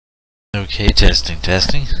Okay,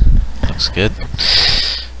 testing. Looks good.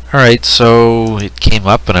 Alright, so it came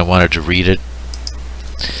up and I wanted to read it.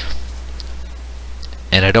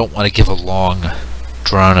 And I don't want to give a long,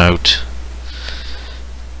 drawn-out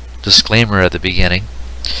disclaimer at the beginning.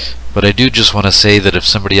 But I do just want to say that if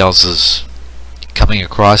somebody else is coming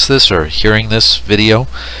across this or hearing this video,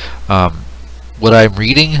 what I'm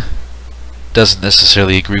reading doesn't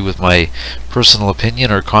necessarily agree with my personal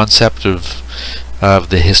opinion or concept of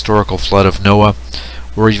the historical flood of Noah,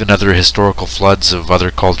 or even other historical floods of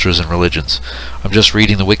other cultures and religions. I'm just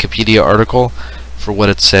reading the Wikipedia article for what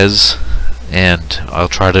it says, and I'll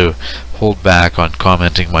try to hold back on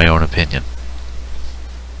commenting my own opinion.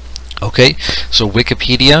 Okay, so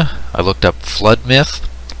Wikipedia, I looked up flood myth.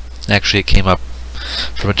 Actually, it came up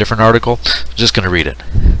from a different article. I'm just going to read it.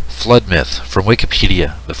 Flood myth from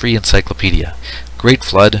Wikipedia, the free encyclopedia. Great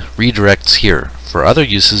Flood redirects here. For other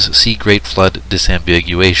uses, see Great Flood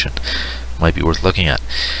disambiguation. Might be worth looking at.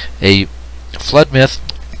 A flood myth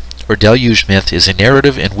or deluge myth is a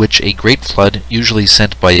narrative in which a great flood, usually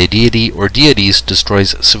sent by a deity or deities,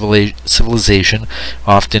 destroys civilization,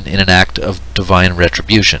 often in an act of divine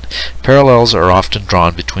retribution. Parallels are often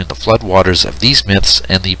drawn between the flood waters of these myths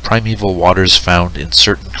and the primeval waters found in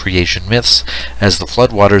certain creation myths, as the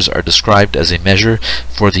flood waters are described as a measure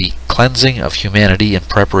for the cleansing of humanity in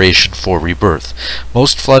preparation for rebirth.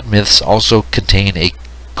 Most flood myths also contain a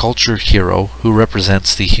culture hero who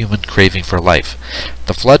represents the human craving for life.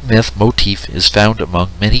 The flood myth motif is found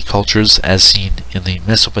among many cultures, as seen in the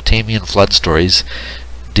Mesopotamian flood stories,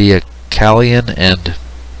 Deucalion and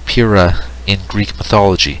Pyrrha in Greek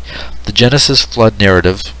mythology, the Genesis flood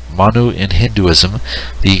narrative, Manu in Hinduism,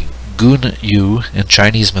 the Gun-yu in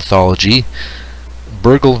Chinese mythology,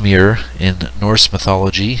 Bergelmir in Norse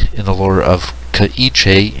mythology, in the lore of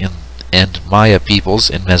K'iche' and Maya peoples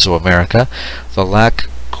in Mesoamerica, the Lac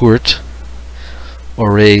Court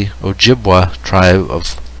or Ojibwa tribe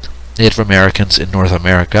of Native Americans in North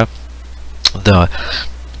America, the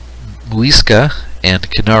Muisca and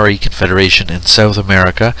Canary Confederation in South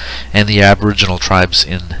America, and the Aboriginal tribes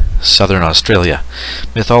in southern Australia.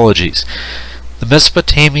 Mythologies. The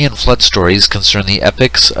Mesopotamian flood stories concern the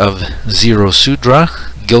epics of Zirosudra,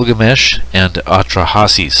 Gilgamesh, and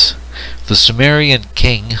Atrahasis. The Sumerian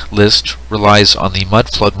king list relies on the mud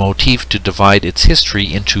flood motif to divide its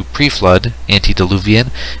history into pre-flood,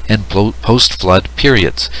 antediluvian, and post-flood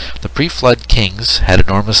periods. The pre-flood kings had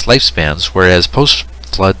enormous lifespans, whereas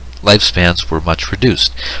post-flood lifespans were much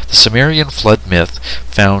reduced. The Sumerian flood myth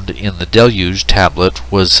found in the Deluge tablet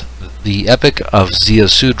was the epic of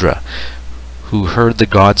Ziusudra, who heard the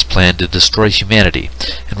gods' plan to destroy humanity,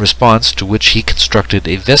 in response to which he constructed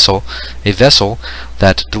a vessel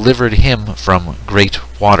that delivered him from great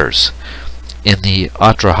waters. In the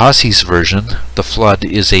Atrahasis version, the flood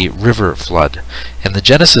is a river flood. In the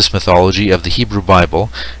Genesis mythology of the Hebrew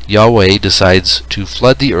Bible, Yahweh decides to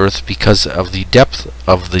flood the earth because of the depth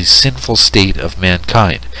of the sinful state of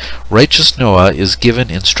mankind. Righteous Noah is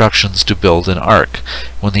given instructions to build an ark.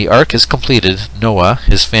 When the ark is completed, Noah,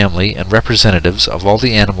 his family, and representatives of all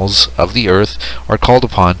the animals of the earth are called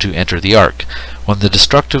upon to enter the ark. When the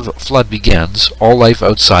destructive flood begins, all life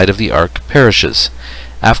outside of the ark perishes.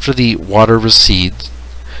 After the waters recede,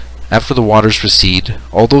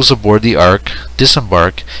 all those aboard the ark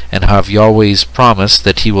disembark and have Yahweh's promise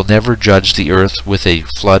that he will never judge the earth with a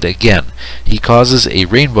flood again. He causes a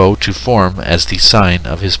rainbow to form as the sign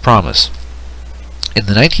of his promise. In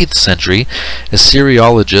the 19th century,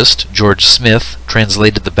 Assyriologist George Smith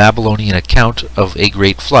translated the Babylonian account of a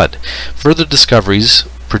great flood. Further discoveries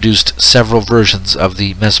produced several versions of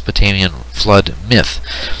the Mesopotamian flood myth,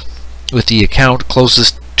 with the account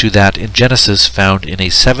closest to that in Genesis found in a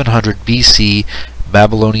 700 BC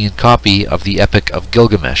Babylonian copy of the Epic of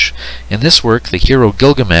Gilgamesh. In this work, the hero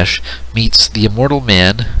Gilgamesh meets the immortal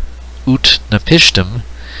man Utnapishtim,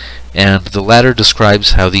 and the latter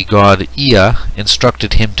describes how the god Ea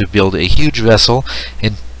instructed him to build a huge vessel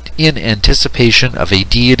in anticipation of a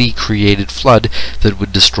deity-created flood that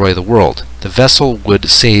would destroy the world. The vessel would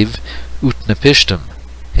save Utnapishtim,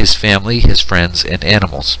 his family, his friends, and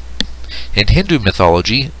animals. In Hindu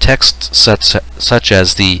mythology, texts such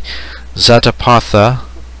as the Zatapatha,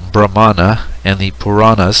 Brahmana, and the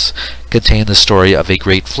Puranas contain the story of a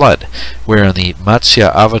great flood, wherein the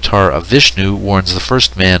Matsya avatar of Vishnu warns the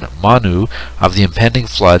first man, Manu, of the impending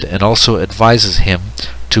flood and also advises him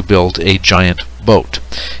to build a giant boat.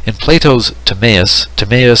 In Plato's Timaeus,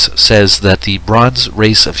 Timaeus says that the bronze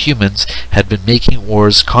race of humans had been making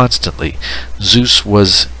wars constantly. Zeus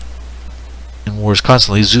was wars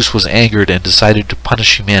constantly, Zeus was angered and decided to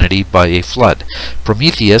punish humanity by a flood.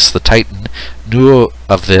 Prometheus, the Titan, knew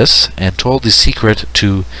of this and told the secret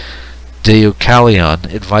to Deucalion,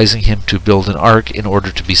 advising him to build an ark in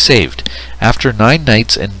order to be saved. After 9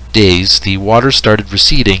 nights and days, the water started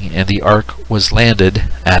receding and the ark was landed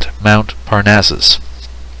at Mount Parnassus.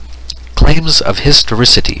 Claims of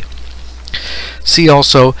historicity. See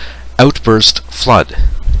also outburst flood.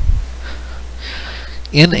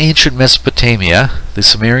 In ancient Mesopotamia, the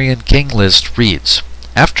Sumerian king list reads,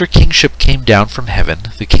 after kingship came down from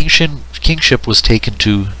heaven, the kingship was taken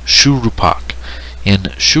to Shuruppak.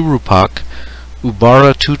 In Shuruppak,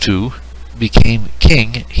 Ubaratutu became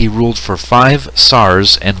king. He ruled for 5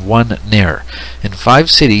 Sars and 1 Ner. In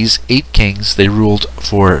 5 cities, 8 kings, they ruled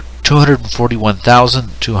for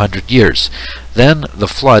 241,200 years. Then the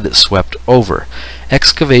flood swept over.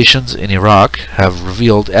 Excavations in Iraq have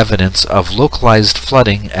revealed evidence of localized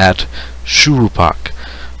flooding at Shuruppak,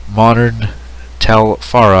 modern Tel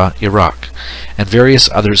Farah, Iraq, and various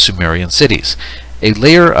other Sumerian cities. A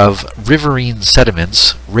layer of riverine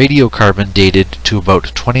sediments, radiocarbon dated to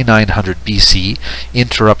about 2900 BC,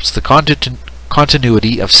 interrupts the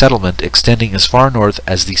continuity of settlement extending as far north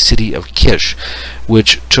as the city of Kish,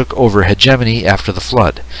 which took over hegemony after the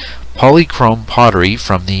flood. Polychrome pottery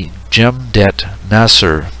from the Jemdet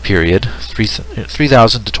Nasser period,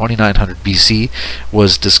 3000 to 2900 BC,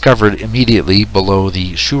 was discovered immediately below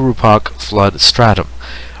the Shuruppak flood stratum.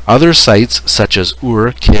 Other sites such as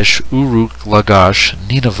Ur, Kish, Uruk, Lagash,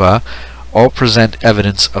 Nineveh all present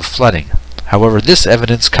evidence of flooding. However, this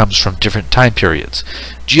evidence comes from different time periods.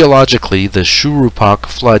 Geologically, the Shuruppak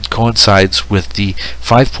flood coincides with the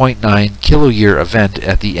 5.9 kiloyear event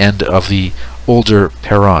at the end of the older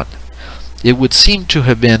Peron. It would seem to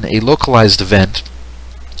have been a localized event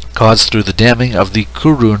caused through the damming of the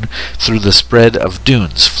Kurun through the spread of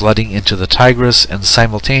dunes, flooding into the Tigris, and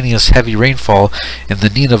simultaneous heavy rainfall in the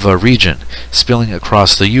Nineveh region, spilling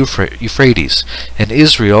across the Euphrates. In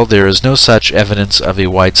Israel, there is no such evidence of a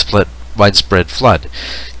widespread flood.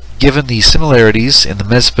 Given the similarities in the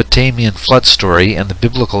Mesopotamian flood story and the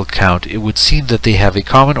biblical account, it would seem that they have a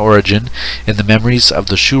common origin in the memories of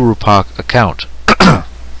the Shuruppak account.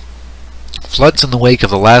 Floods in the wake of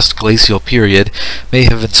the last glacial period may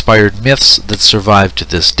have inspired myths that survive to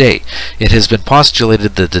this day. It has been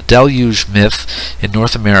postulated that the deluge myth in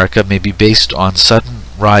North America may be based on sudden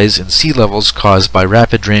rise in sea levels caused by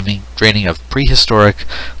rapid draining of prehistoric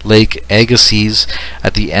Lake Agassiz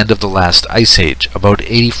at the end of the last ice age, about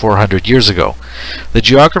 8,400 years ago. The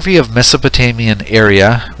geography of Mesopotamian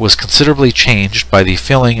area was considerably changed by the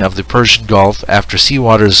filling of the Persian Gulf after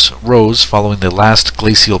seawaters rose following the last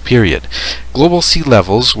glacial period. Global sea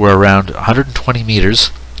levels were around 120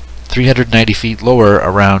 meters, 390 feet lower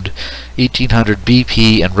around 1800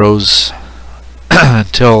 BP, and rose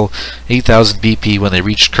until 8,000 BP when they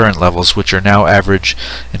reached current levels, which are now average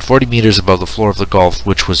and 40 meters above the floor of the Gulf,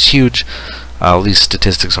 which was huge. These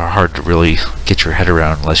statistics are hard to really get your head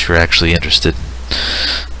around unless you're actually interested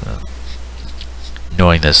in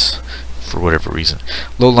knowing this for whatever reason.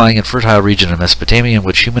 Low-lying and fertile region of Mesopotamia in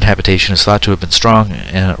which human habitation is thought to have been strong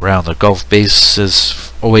around the Gulf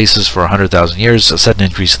oasis for 100,000 years. A sudden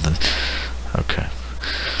increase in the... Okay.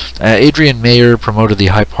 Adrian Mayer promoted the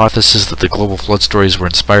hypothesis that the global flood stories were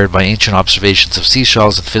inspired by ancient observations of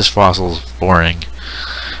seashells and fish fossils. Boring.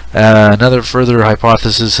 Another further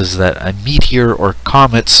hypothesis is that a meteor or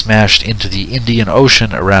comet smashed into the Indian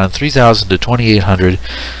Ocean around 3000 to 2800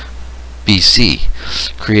 BC,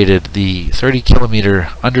 created the 30-kilometer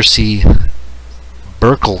undersea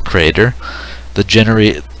Burckle crater that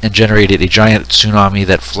generated a giant tsunami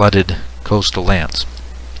that flooded coastal lands.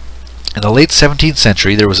 In the late 17th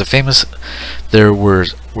century, there were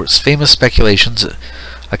famous speculations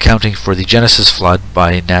accounting for the Genesis flood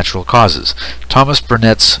by natural causes. Thomas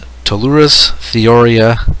Burnet's Tellurus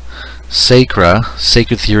Theoria Sacra,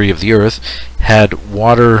 Sacred Theory of the Earth, had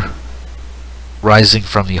water rising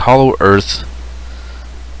from the hollow earth,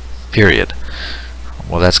 period.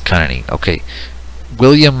 Well, that's kind of neat. Okay.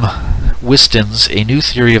 William Whiston's A New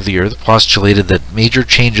Theory of the Earth postulated that major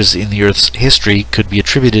changes in the Earth's history could be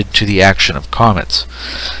attributed to the action of comets.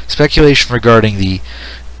 Speculation regarding the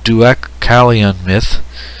Deucalion myth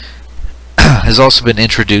has also been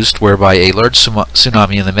introduced, whereby a large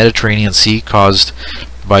tsunami in the Mediterranean Sea caused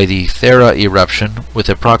by the Thera eruption, with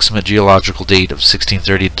approximate geological date of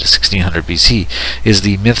 1630 to 1600 BC, is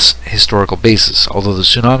the myth's historical basis. Although the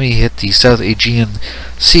tsunami hit the South Aegean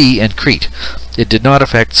Sea and Crete, it did not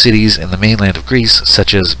affect cities in the mainland of Greece,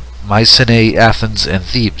 such as Mycenae, Athens, and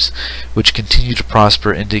Thebes, which continued to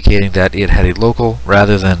prosper, indicating that it had a local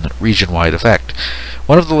rather than region-wide effect.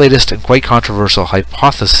 One of the latest and quite controversial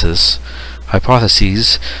hypotheses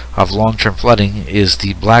of long-term flooding is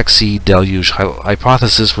the Black Sea deluge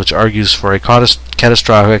hypothesis, which argues for a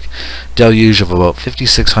catastrophic deluge of about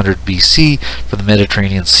 5600 BC from the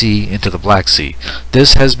Mediterranean Sea into the Black Sea.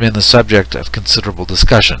 This has been the subject of considerable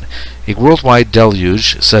discussion. A worldwide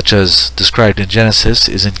deluge, such as described in Genesis,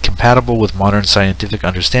 is incompatible with modern scientific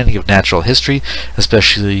understanding of natural history,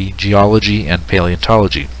 especially geology and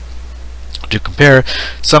paleontology. To compare,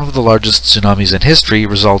 some of the largest tsunamis in history,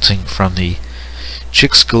 resulting from the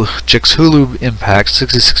Chicxulub impact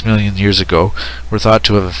 66 million years ago, were thought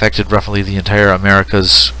to have affected roughly the entire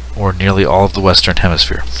Americas or nearly all of the Western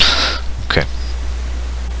Hemisphere.